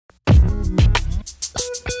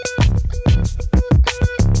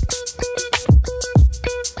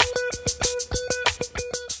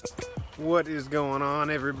What is going on,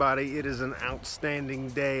 everybody? It is an outstanding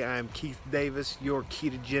day. I am Keith Davis, your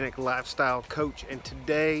ketogenic lifestyle coach, and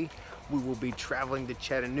today we will be traveling to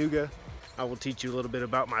Chattanooga. I will teach you a little bit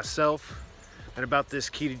about myself and about this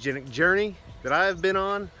ketogenic journey that I have been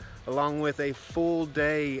on, along with a full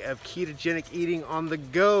day of ketogenic eating on the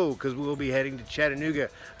go, because we will be heading to Chattanooga.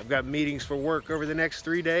 I've got meetings for work over the next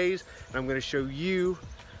 3 days, and I'm going to show you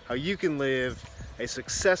how you can live a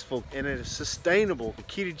successful and a sustainable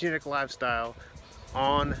ketogenic lifestyle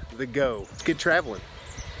on the go. Let's get traveling.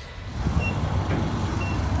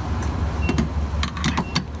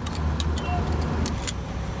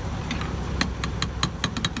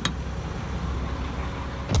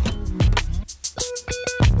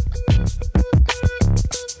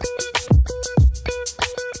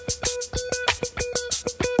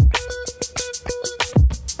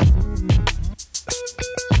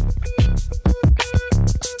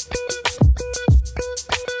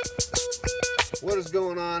 What is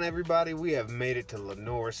going on, everybody? We have made it to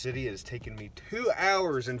Lenoir City. It has taken me 2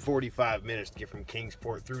 hours and 45 minutes to get from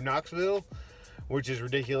Kingsport through Knoxville, which is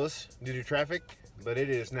ridiculous due to traffic, but it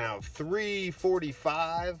is now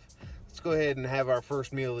 3:45. Let's go ahead and have our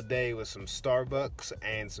first meal of the day with some Starbucks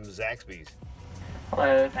and some Zaxby's.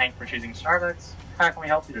 Hello, thank you for choosing Starbucks. How can we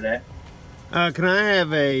help you today? Can I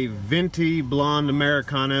have a venti blonde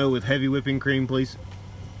Americano with heavy whipping cream, please?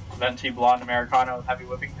 Venti blonde Americano with heavy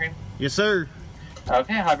whipping cream? Yes, sir.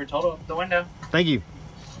 Okay, I'll have your total up the window. Thank you.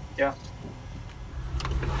 Yeah.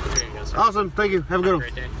 There you go, sir. Awesome. Thank you. Have a good one.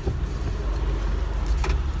 Great day.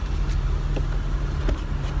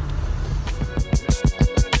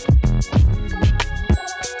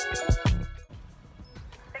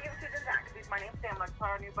 Thank you for choosing Zaxby's. My name's Sam. Like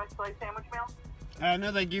our new bus delay sandwich meal.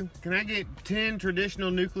 No, thank you. Can I get 10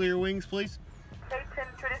 traditional nuclear wings, please? Okay, 10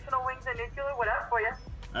 traditional wings and nuclear. What else for you?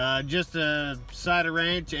 Just a side of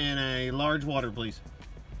ranch and a large water, please.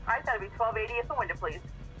 All right, that'll be $12.80 at the window, please.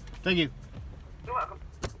 Thank you. You're welcome.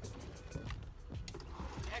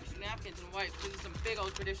 Extra napkins and wipes. This is some big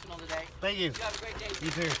old traditional today. Thank you. You have a great day.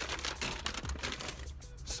 You too.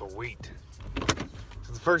 Sweet.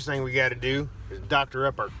 So the first thing we got to do is doctor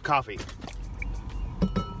up our coffee.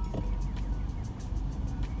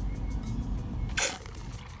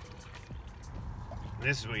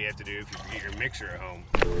 This is what you have to do if you forget your mixer at home.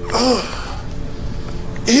 Oh,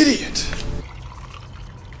 idiot.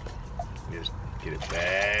 Just get it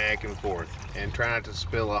back and forth and try not to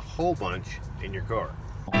spill a whole bunch in your car.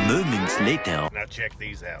 Moments later. Now check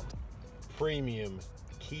these out. Premium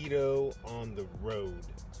keto on the road.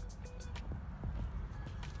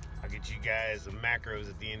 I'll get you guys the macros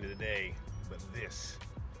at the end of the day, but this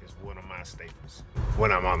is one of my staples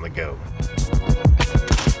when I'm on the go.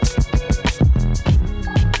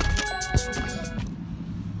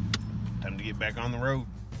 Time to get back on the road.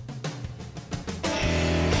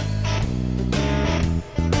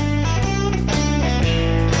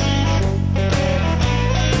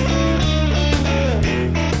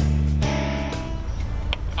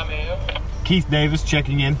 Keith Davis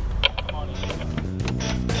checking in.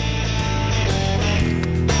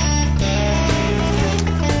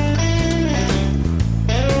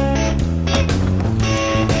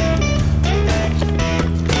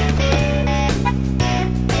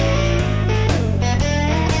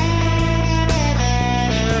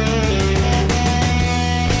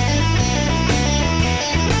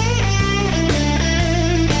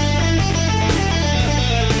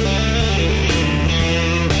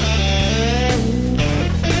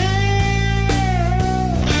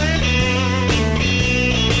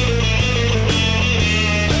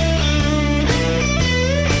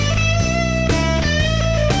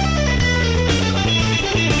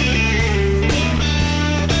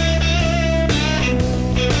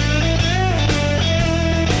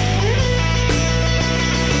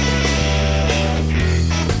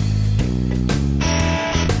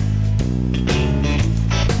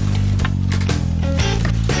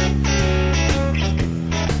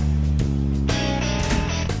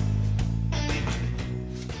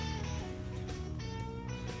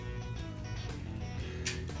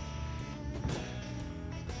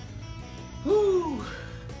 Whew.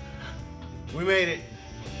 We made it.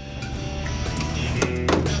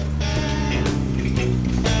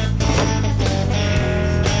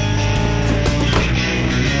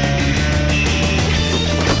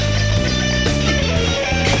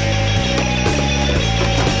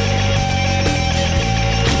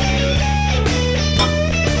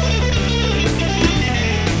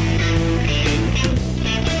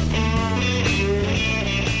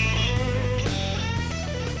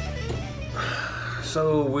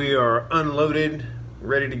 So we are unloaded,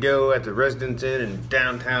 ready to go at the Residence Inn in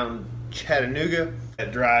downtown Chattanooga.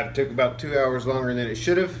 That drive took about 2 hours longer than it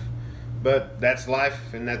should have, but that's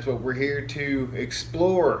life and that's what we're here to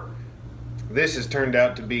explore. This has turned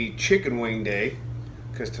out to be chicken wing day,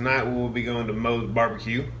 because tonight we will be going to Moe's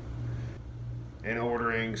Barbecue and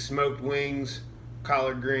ordering smoked wings,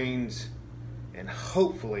 collard greens, and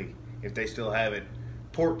hopefully, if they still have it,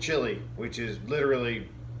 pork chili, which is literally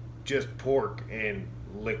just pork and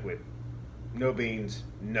liquid. No beans,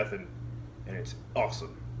 nothing. And it's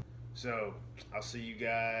awesome. So, I'll see you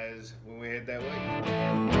guys when we head that way.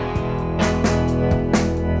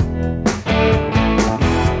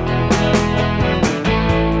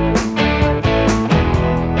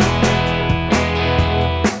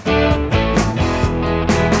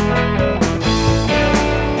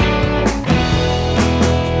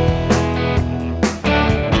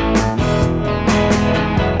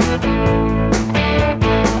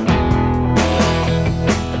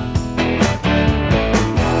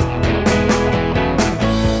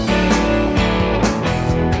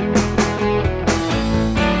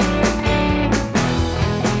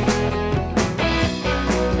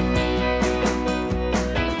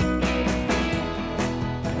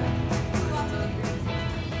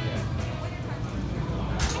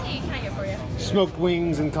 Smoked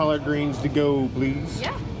wings and collard greens to go, please.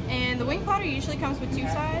 Yeah, and the wing platter usually comes with two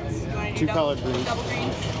sides. You want to do Two collard greens. Double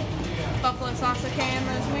greens. Buffalo sauce okay on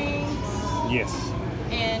those wings. Yes.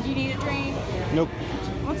 And you need a drink. Nope.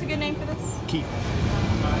 What's a good name for this? Keith.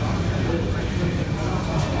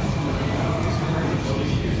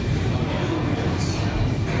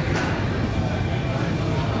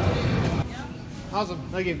 Awesome.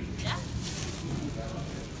 Thank you. Yeah.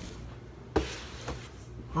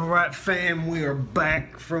 Alright fam, we are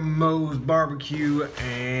back from Moe's Barbecue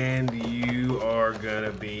and you are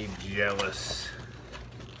gonna be jealous.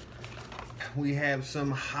 We have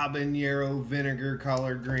some habanero vinegar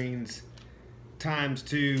collard greens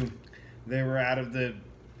 ×2. They were out of the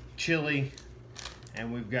chili,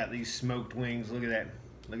 and we've got these smoked wings. Look at that.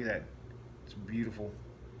 Look at that. It's beautiful.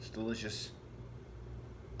 It's delicious.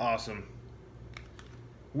 Awesome.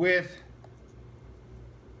 With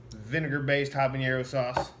vinegar-based habanero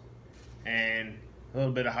sauce and a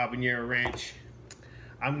little bit of habanero ranch.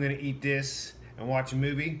 I'm gonna eat this and watch a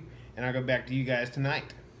movie, and I'll go back to you guys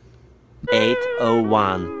tonight.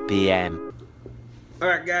 8:01 p.m.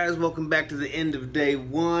 Alright guys, welcome back to the end of day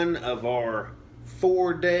one of our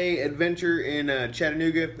 4-day adventure in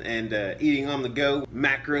Chattanooga and eating on the go.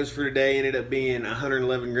 Macros for today ended up being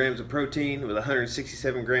 111 grams of protein with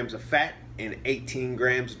 167 grams of fat and 18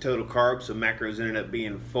 grams of total carbs. So macros ended up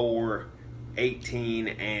being 4, 18,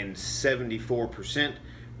 and 74%.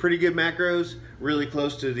 Pretty good macros, really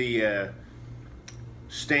close to the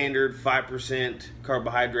standard 5%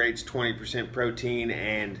 carbohydrates, 20% protein,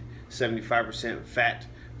 and 75% fat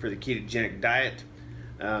for the ketogenic diet.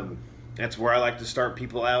 That's where I like to start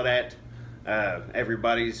people out at.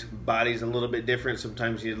 Everybody's body's a little bit different.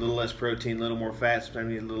 Sometimes you need a little less protein, a little more fat.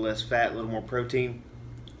 Sometimes you need a little less fat, a little more protein.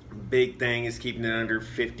 Big thing is keeping it under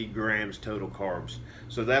 50 grams total carbs.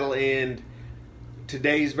 So that'll end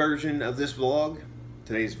today's version of this vlog.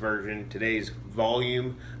 Today's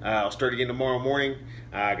volume. I'll start again tomorrow morning.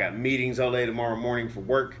 I got meetings all day tomorrow morning for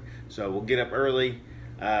work, so we'll get up early.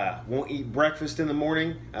 Won't eat breakfast in the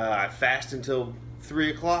morning. I fast until 3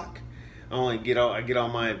 o'clock. I get all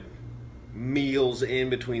my meals in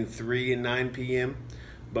between 3 and 9 p.m.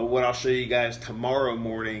 But what I'll show you guys tomorrow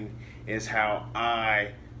morning is how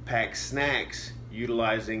I pack snacks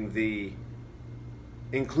utilizing the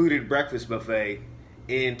included breakfast buffet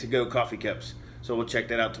in to-go coffee cups. So we'll check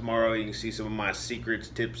that out tomorrow. You can see some of my secrets,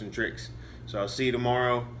 tips, and tricks. So I'll see you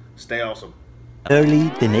tomorrow. Stay awesome. Early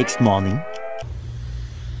the next morning.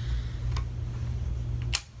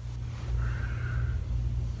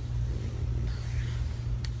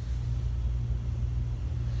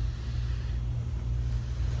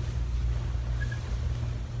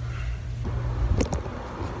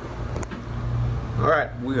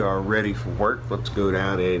 Alright, we are ready for work. Let's go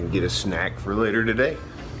down and get a snack for later today.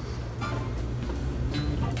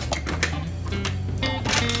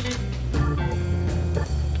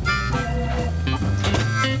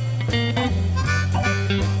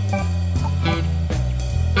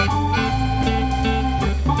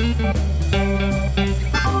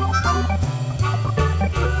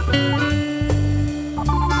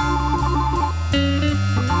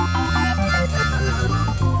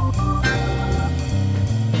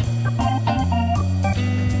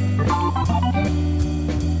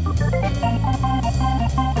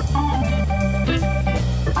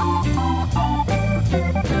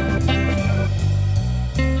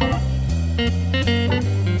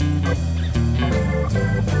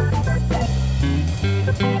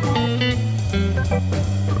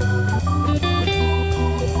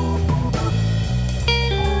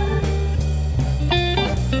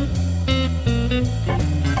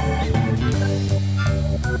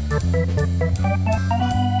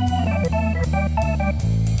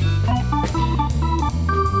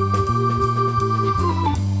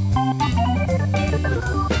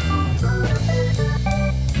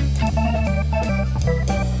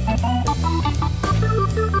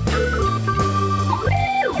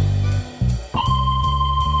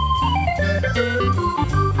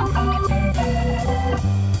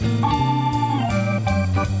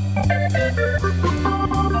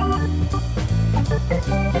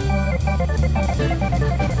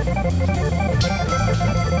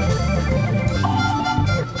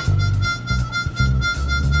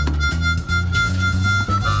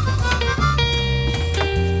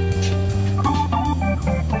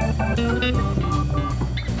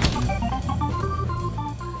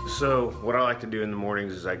 So what I like to do in the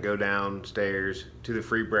mornings is I go downstairs to the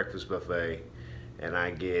free breakfast buffet and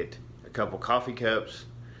I get a couple coffee cups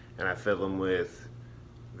and I fill them with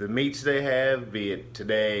the meats they have, be it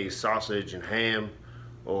today sausage and ham,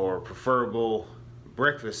 or preferable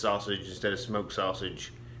breakfast sausage instead of smoked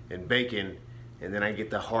sausage and bacon, and then I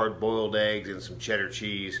get the hard boiled eggs and some cheddar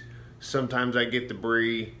cheese. Sometimes I get the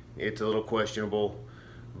brie, it's a little questionable,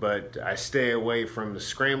 but I stay away from the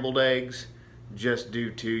scrambled eggs just due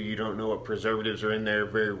to you don't know what preservatives are in there.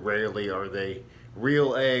 Very rarely are they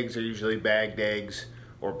real eggs. They're usually bagged eggs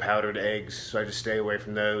or powdered eggs, so I just stay away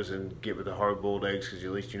from those and get with the hard-boiled eggs because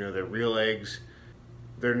at least you know they're real eggs.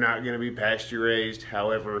 They're not going to be pasture-raised.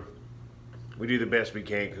 However, we do the best we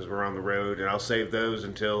can because we're on the road, and I'll save those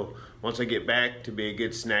until once I get back to be a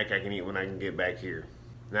good snack I can eat when I can get back here.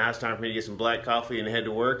 Now it's time for me to get some black coffee and head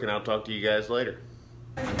to work, and I'll talk to you guys later.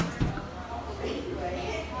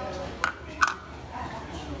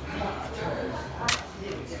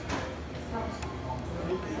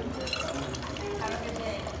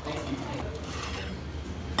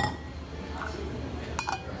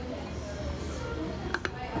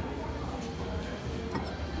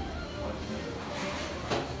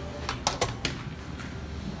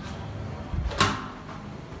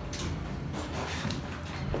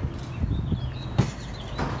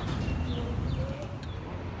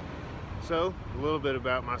 So, a little bit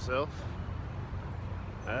about myself.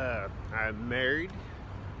 I'm married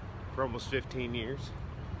for almost 15 years.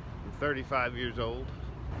 I'm 35 years old,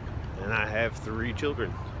 and I have 3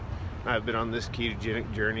 children. I've been on this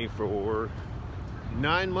ketogenic journey for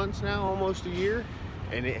 9 months now, almost a year,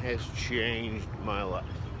 and it has changed my life.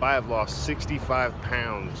 I have lost 65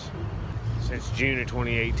 pounds since June of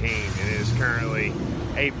 2018, and it is currently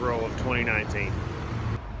April of 2019.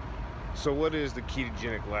 So what is the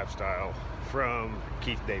ketogenic lifestyle from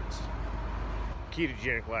Keith Davis?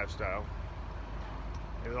 Ketogenic lifestyle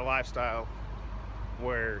is a lifestyle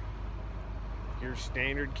where your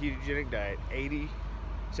standard ketogenic diet,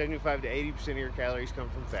 75 to 80% of your calories come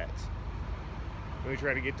from fats. We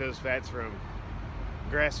try to get those fats from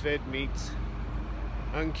grass-fed meats,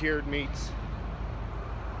 uncured meats.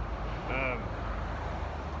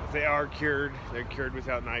 If they are cured, they're cured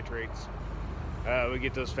without nitrates. We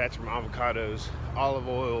get those fats from avocados, olive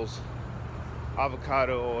oils,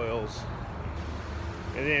 avocado oils.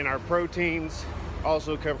 And then our proteins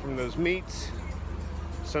also come from those meats.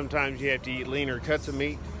 Sometimes you have to eat leaner cuts of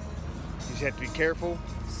meat. You just have to be careful.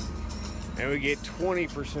 And we get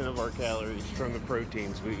 20% of our calories from the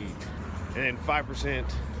proteins we eat. And then 5%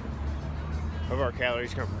 of our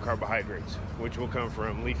calories come from carbohydrates, which will come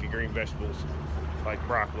from leafy green vegetables like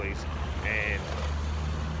broccolis and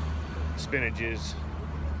spinaches,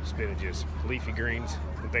 leafy greens,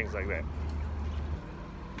 and things like that.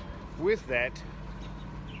 With that,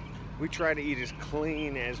 we try to eat as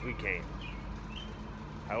clean as we can.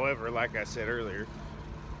 However, like I said earlier,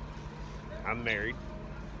 I'm married.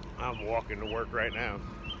 I'm walking to work right now.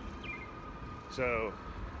 So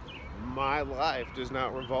my life does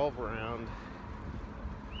not revolve around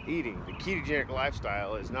eating. The ketogenic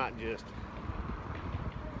lifestyle is not just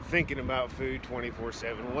thinking about food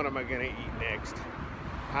 24/7. What am I going to eat next?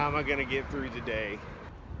 How am I going to get through the day?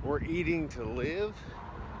 We're eating to live,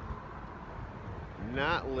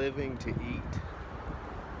 not living to eat.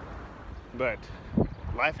 But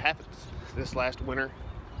life happens. This last winter,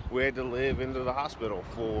 we had to live into the hospital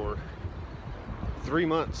for 3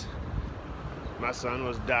 months. My son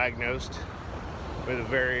was diagnosed with a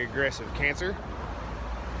very aggressive cancer,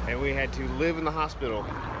 and we had to live in the hospital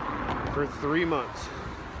for 3 months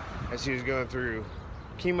as he was going through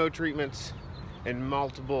chemo treatments and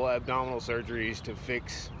multiple abdominal surgeries to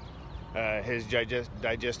fix his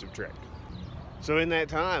digestive tract. So in that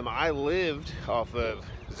time, I lived off of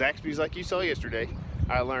Zaxby's like you saw yesterday.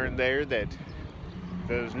 I learned there that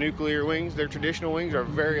those nuclear wings, their traditional wings, are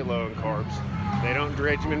very low in carbs. They don't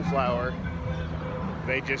dredge them in flour.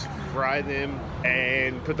 They just fry them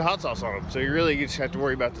and put the hot sauce on them. So you really just have to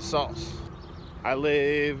worry about the sauce. I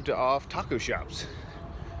lived off taco shops,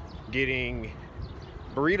 getting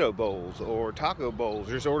burrito bowls or taco bowls,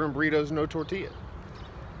 just ordering burritos, no tortilla,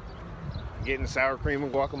 getting sour cream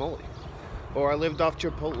and guacamole. Or I lived off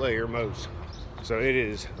Chipotle or Moe's. So it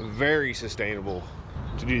is very sustainable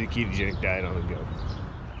to do the ketogenic diet on the go.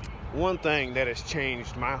 One thing that has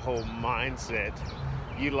changed my whole mindset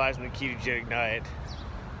utilizing the ketogenic diet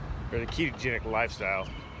or the ketogenic lifestyle,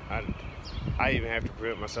 I even have to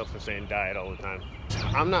prevent myself from saying diet all the time.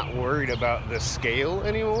 I'm not worried about the scale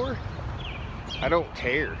anymore. I don't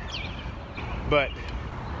care. But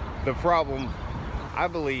the problem, I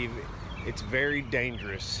believe it's very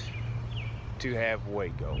dangerous to have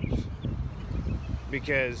weight goals,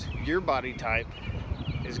 because your body type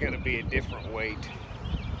is going to be a different weight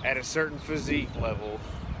at a certain physique level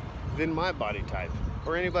than my body type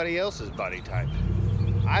or anybody else's body type.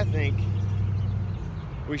 I think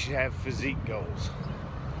we should have physique goals.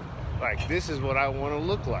 Like, this is what I want to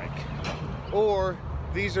look like, or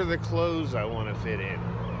these are the clothes I want to fit in.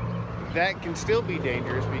 That can still be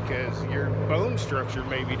dangerous because your bone structure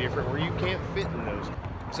may be different where you can't fit in those.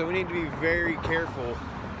 So we need to be very careful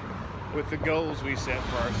with the goals we set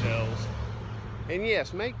for ourselves. And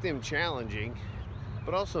yes, make them challenging,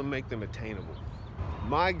 but also make them attainable.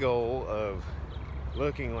 My goal of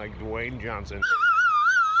looking like Dwayne Johnson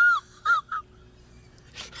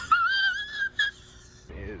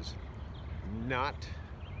is not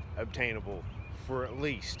obtainable for at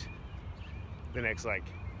least the next like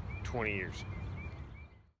 20 years.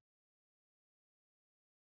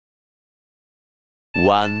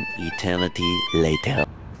 One eternity later.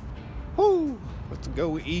 Woo! Let's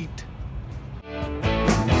go eat.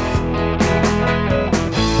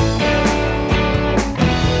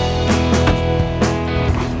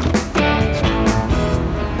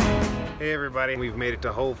 Hey everybody, we've made it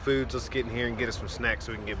to Whole Foods. Let's get in here and get us some snacks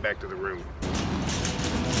so we can get back to the room.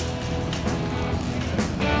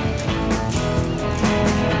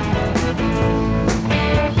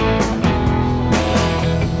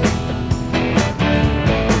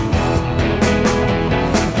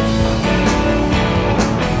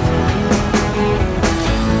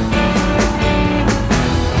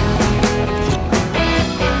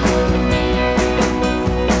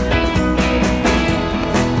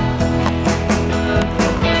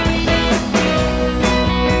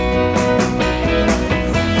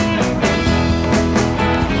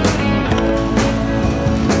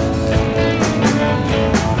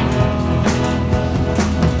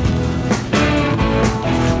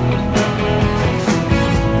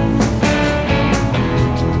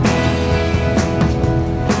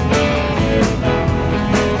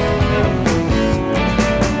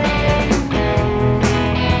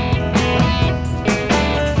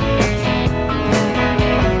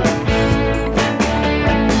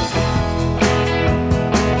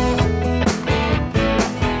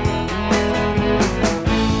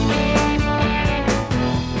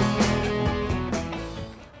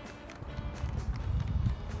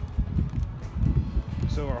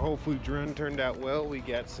 So our Whole Foods run turned out well. We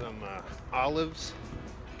got some olives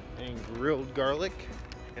and grilled garlic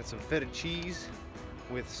and some feta cheese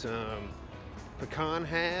with some pecan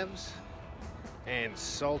halves and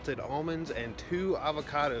salted almonds and 2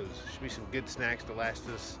 avocados. Should be some good snacks to last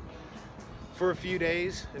us for a few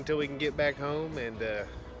days until we can get back home. And I'm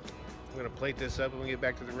gonna plate this up when we get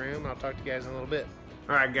back to the room. I'll talk to you guys in a little bit.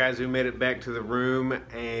 All right guys, we made it back to the room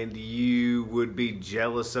and you would be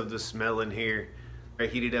jealous of the smell in here. I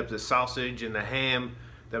heated up the sausage and the ham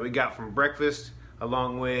that we got from breakfast,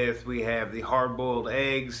 along with we have the hard-boiled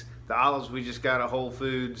eggs, the olives we just got at Whole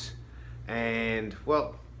Foods, and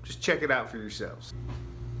well, just check it out for yourselves.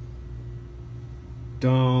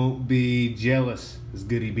 Don't be jealous, as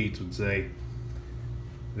Goody Beats would say.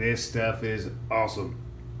 This stuff is awesome.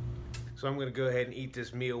 So I'm gonna go ahead and eat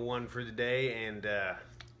this meal one for the day, and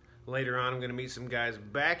later on I'm gonna meet some guys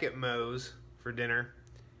back at Moe's for dinner.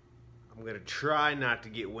 I'm gonna try not to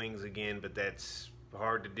get wings again, but that's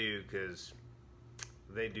hard to do because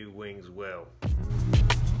they do wings well.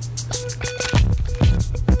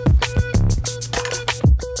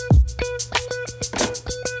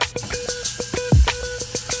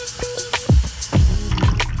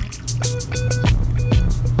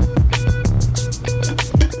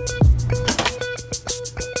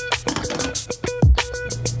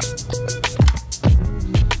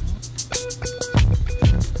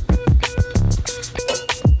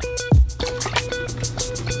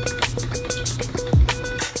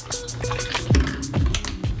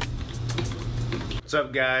 What's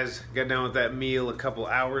up guys? Got done with that meal a couple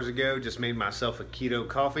hours ago. Just made myself a keto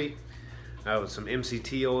coffee with some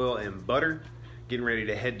MCT oil and butter. Getting ready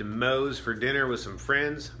to head to Moe's for dinner with some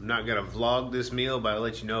friends. I'm not gonna vlog this meal, but I'll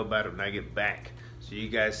let you know about it when I get back. So you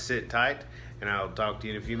guys sit tight and I'll talk to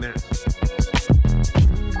you in a few minutes.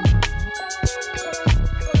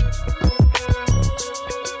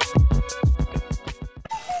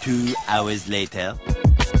 2 hours later.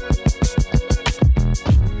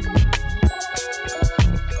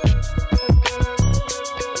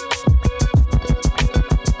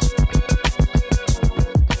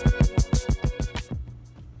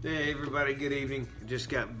 Hey everybody, good evening. Just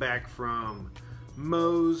got back from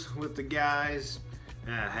Moe's with the guys.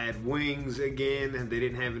 Had wings again, and they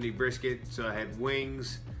didn't have any brisket, so I had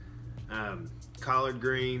wings, collard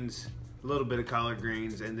greens, a little bit of collard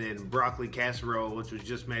greens, and then broccoli casserole, which was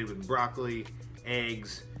just made with broccoli,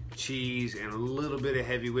 eggs, cheese, and a little bit of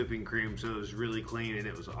heavy whipping cream, so it was really clean and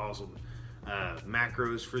it was awesome.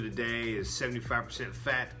 Macros for the day is 75%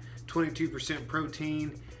 fat, 22%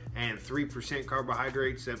 protein, and 3%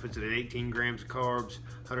 carbohydrates. That puts it at 18 grams of carbs,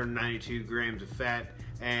 192 grams of fat,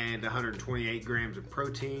 and 128 grams of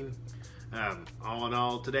protein. All in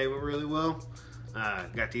all, today went really well.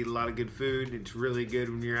 Got to eat a lot of good food. It's really good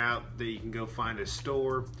when you're out that you can go find a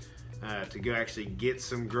store to go actually get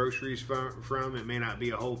some groceries from. It may not be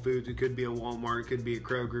a Whole Foods, it could be a Walmart, it could be a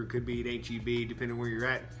Kroger, it could be an H-E-B, depending on where you're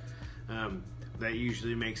at. That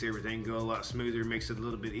usually makes everything go a lot smoother, makes it a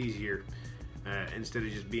little bit easier instead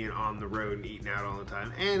of just being on the road and eating out all the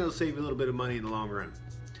time. And it'll save you a little bit of money in the long run.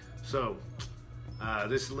 So,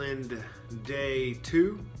 this will end day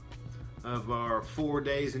 2 of our 4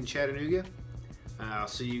 days in Chattanooga. I'll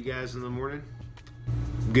see you guys in the morning.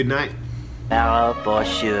 Good night. Now for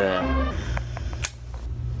sure.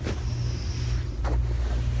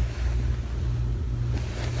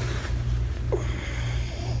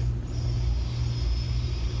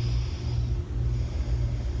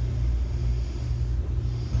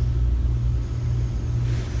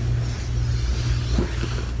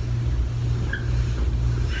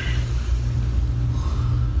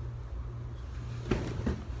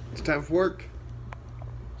 It's time for work.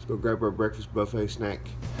 Let's go grab our breakfast buffet snack.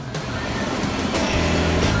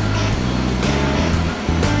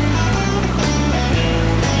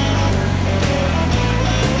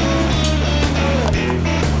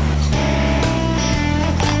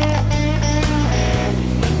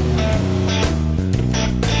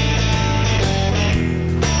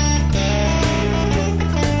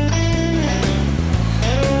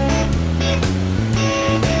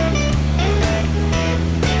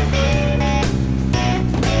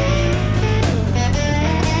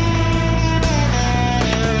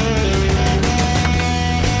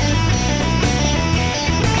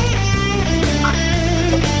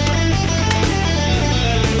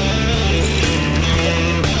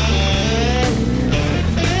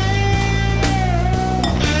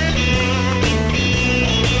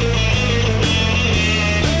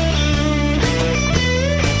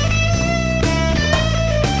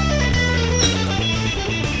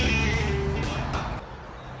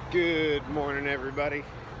 Good morning, everybody.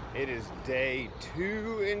 It is day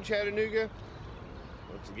 2 in Chattanooga.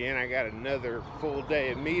 Once again, I got another full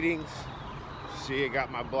day of meetings. See, I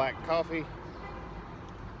got my black coffee.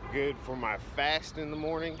 Good for my fast in the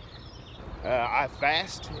morning. I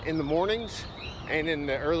fast in the mornings and in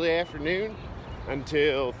the early afternoon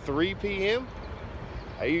until 3 p.m.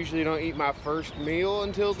 I usually don't eat my first meal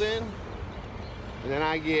until then. And then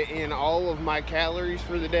I get in all of my calories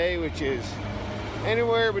for the day, which is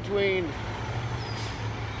anywhere between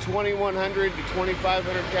 2,100 to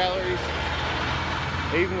 2,500 calories.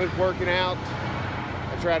 Even with working out,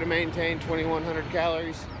 I try to maintain 2,100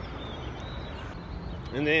 calories.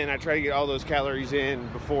 And then I try to get all those calories in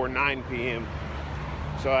before 9 p.m.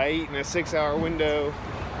 So I eat in a 6-hour window,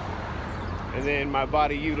 and then my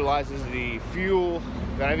body utilizes the fuel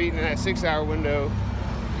that I've eaten in that 6-hour window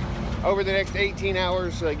over the next 18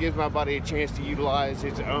 hours, so it gives my body a chance to utilize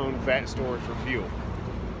its own fat storage for fuel.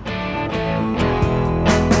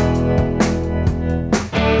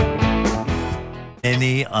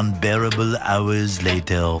 Many unbearable hours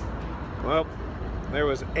later. Well, there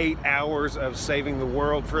was 8 hours of saving the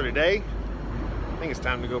world for today. I think it's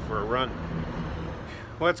time to go for a run.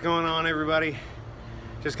 What's going on, everybody?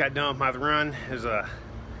 Just got done with my run. It was a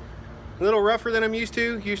little rougher than I'm used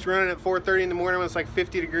to. Used to running at 4:30 in the morning when it's like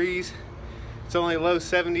 50 degrees. It's only low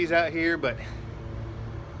 70s out here, but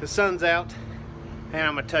the sun's out and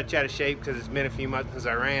I'm a touch out of shape because it's been a few months since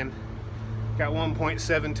I ran. Got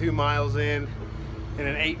 1.72 miles in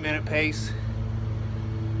an 8-minute pace.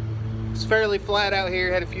 It's fairly flat out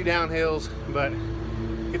here, had a few downhills, but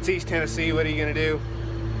it's East Tennessee, what are you gonna do?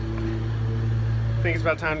 I think it's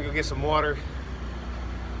about time to go get some water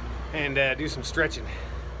and do some stretching.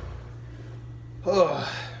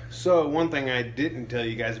 Oh, so one thing I didn't tell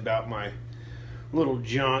you guys about my little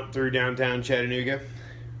jaunt through downtown Chattanooga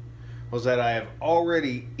was that I have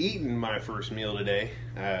already eaten my first meal today.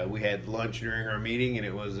 We had lunch during our meeting, and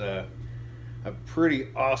it was a pretty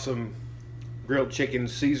awesome grilled chicken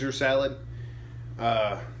Caesar salad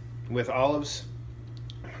with olives,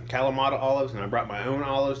 Kalamata olives, and I brought my own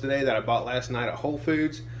olives today that I bought last night at Whole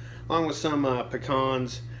Foods, along with some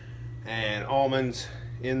pecans and almonds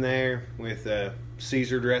in there with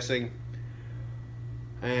Caesar dressing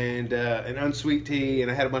and an unsweet tea,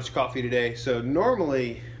 and I had a bunch of coffee today. So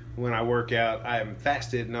normally when I work out, I am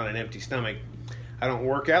fasted and on an empty stomach. I don't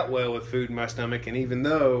work out well with food in my stomach, and even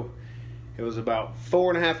though it was about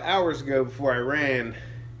 4.5 hours ago before I ran, it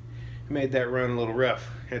made that run a little rough.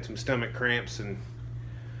 Had some stomach cramps and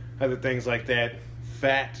other things like that.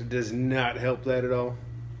 Fat does not help that at all.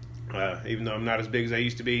 Even though I'm not as big as I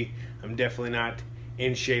used to be, I'm definitely not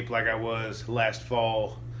in shape like I was last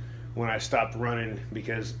fall when I stopped running,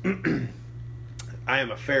 because I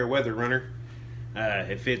am a fair weather runner.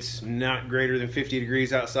 If it's not greater than 50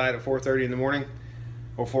 degrees outside at 4:30 in the morning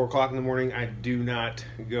or 4 o'clock in the morning, I do not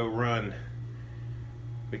go run,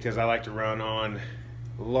 because I like to run on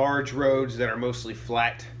large roads that are mostly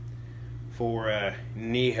flat for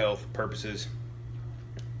knee health purposes.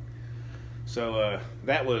 So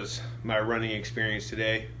that was my running experience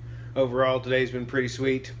today. Overall, today's been pretty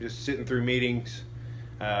sweet. Just sitting through meetings,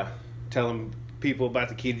 telling people about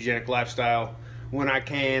the ketogenic lifestyle when I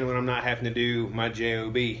can, when I'm not having to do my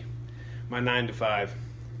job, my 9 to 5.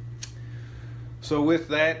 So with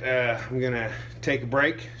that, I'm gonna take a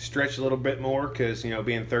break, stretch a little bit more, because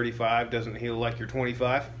being 35 doesn't heal like you're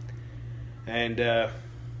 25, and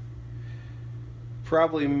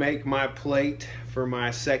probably make my plate for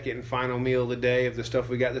my second and final meal of the day of the stuff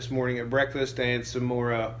we got this morning at breakfast, and some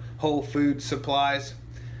more whole food supplies,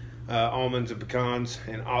 almonds and pecans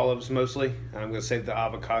and olives mostly. I'm going to save the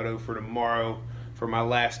avocado for tomorrow for my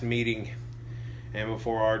last meeting and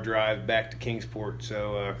before our drive back to Kingsport.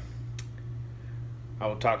 So I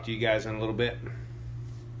will talk to you guys in a little bit.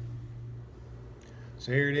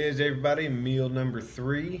 So here it is, everybody, meal number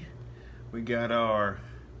 3. We got our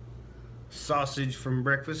sausage from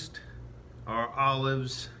breakfast, our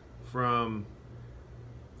olives from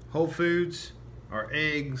Whole Foods, our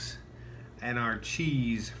eggs, and our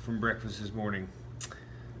cheese from breakfast this morning.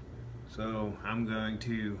 So I'm going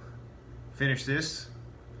to finish this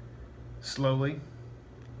slowly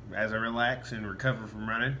as I relax and recover from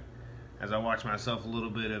running, as I watch myself a little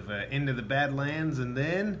bit of Into the Badlands, and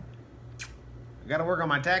then I gotta work on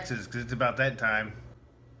my taxes, because it's about that time.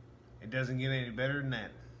 It doesn't get any better than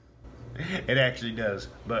that. It actually does,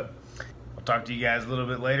 but I'll talk to you guys a little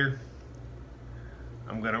bit later.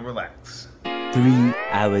 I'm gonna relax. 3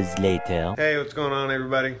 hours later. Hey, what's going on,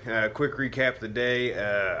 everybody? Quick recap of the day.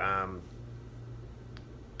 I'm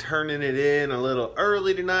turning it in a little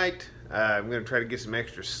early tonight. I'm gonna try to get some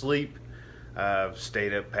extra sleep. I've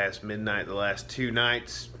stayed up past midnight the last 2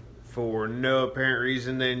 nights for no apparent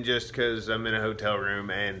reason than just because I'm in a hotel room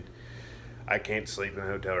and I can't sleep in a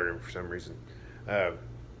hotel room for some reason.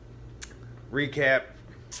 Recap: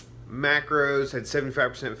 macros had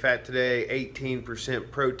 75% fat today,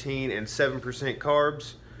 18% protein, and 7%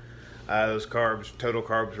 carbs. Those carbs, total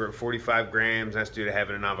carbs, were at 45 grams. That's due to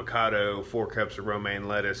having an avocado, 4 cups of romaine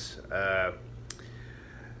lettuce,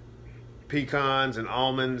 pecans and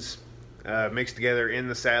almonds mixed together in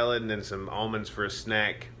the salad, and then some almonds for a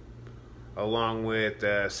snack, along with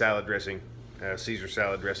salad dressing, Caesar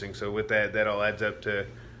salad dressing. So with that, that all adds up to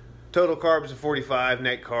total carbs of 45.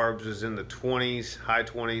 Net carbs was in the 20s, high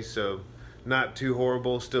 20s, so not too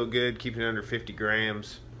horrible, still good, keeping it under 50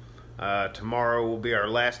 grams. Tomorrow will be our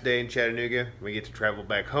last day in Chattanooga. We get to travel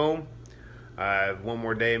back home. I have 1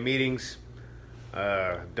 more day of meetings.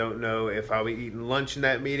 Don't know if I'll be eating lunch in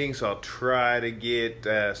that meeting, so I'll try to get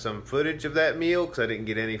some footage of that meal, because I didn't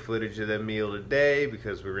get any footage of that meal today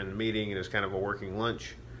because we were in the meeting and it was kind of a working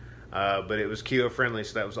lunch. But it was keto friendly,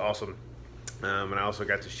 so that was awesome. And I also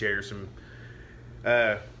got to share some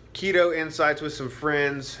keto insights with some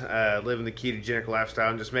friends, living the ketogenic lifestyle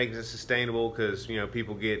and just making it sustainable, because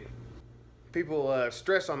people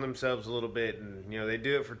stress on themselves a little bit, and they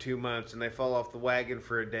do it for 2 months and they fall off the wagon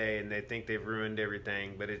for a day and they think they've ruined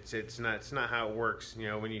everything. But it's not how it works.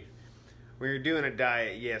 When you're doing a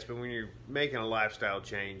diet, yes, but when you're making a lifestyle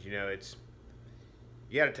change, you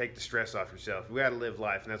got to take the stress off yourself. We got to live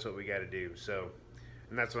life, and that's what we got to do. So.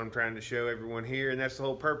 And that's what I'm trying to show everyone here, and that's the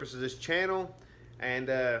whole purpose of this channel, and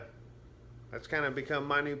that's kind of become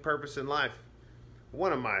my new purpose in life.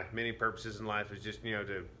 One of my many purposes in life is just,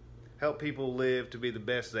 to help people live to be the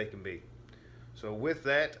best they can be. So with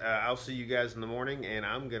that, I'll see you guys in the morning, and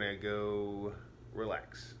I'm gonna go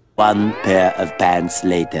relax. 1 pair of pants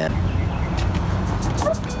later.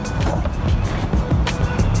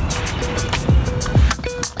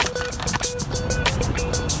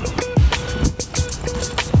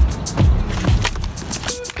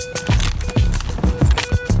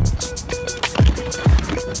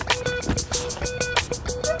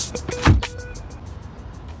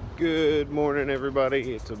 Good morning,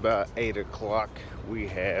 everybody. It's about 8 o'clock. We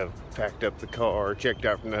have packed up the car, checked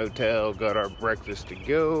out from the hotel, got our breakfast to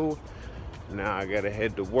go. Now I gotta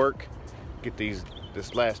head to work, get this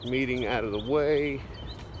last meeting out of the way,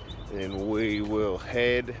 and we will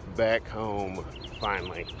head back home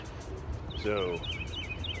finally. So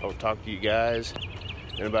I'll talk to you guys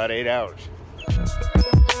in about 8 hours.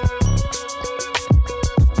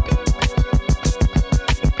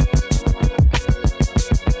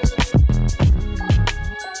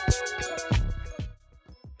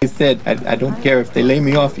 I said I don't care if they lay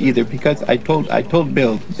me off either, because I told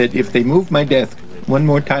Bill that if they move my desk one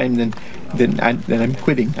more time, then I'm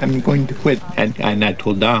quitting. I'm going to quit. And I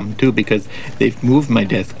told Dom too, because they've moved my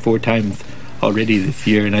desk 4 times already this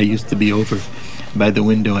year, and I used to be over by the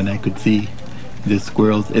window and I could see the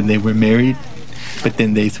squirrels, and they were married, but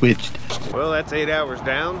then they switched. Well, that's 8 hours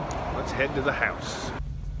down. Let's head to the house.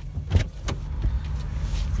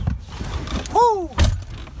 Woo!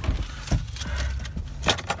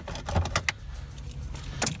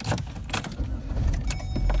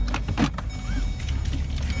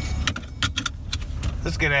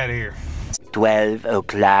 Let's get out of here. 12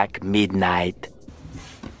 o'clock midnight.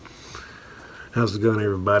 How's it going,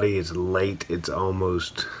 everybody? It's late. It's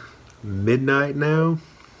almost midnight now.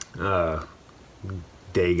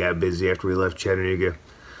 Day got busy after we left Chattanooga.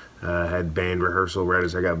 Had band rehearsal right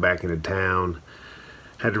as I got back into town.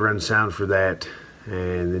 Had to run sound for that,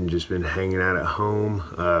 and then just been hanging out at home.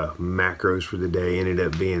 Macros for the day ended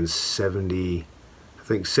up being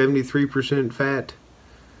 73% fat,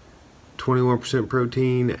 21%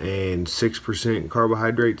 protein, and 6%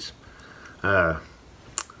 carbohydrates.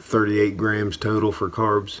 38 grams total for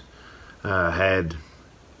carbs. Had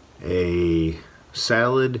a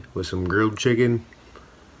salad with some grilled chicken,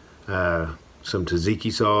 some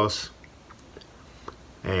tzatziki sauce,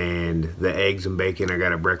 and the eggs and bacon I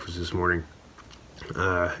got at breakfast this morning,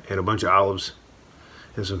 and a bunch of olives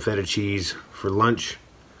and some feta cheese for lunch,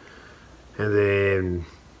 and then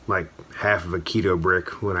like half of a keto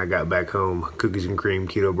brick when I got back home, cookies and cream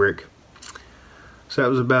keto brick. So that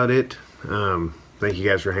was about it. Thank you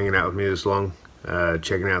guys for hanging out with me this long,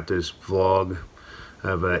 checking out this vlog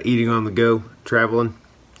of eating on the go, traveling,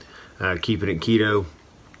 keeping it keto.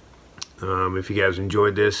 If you guys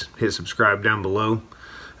enjoyed this, hit subscribe down below.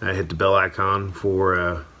 Hit the bell icon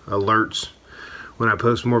for alerts when I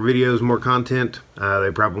post more videos, more content.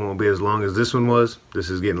 They probably won't be as long as this one was.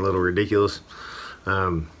 This is getting a little ridiculous.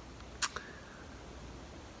 But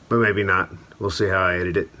maybe not. We'll see how I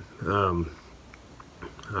edit it.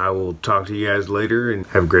 I will talk to you guys later, and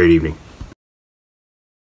have a great evening.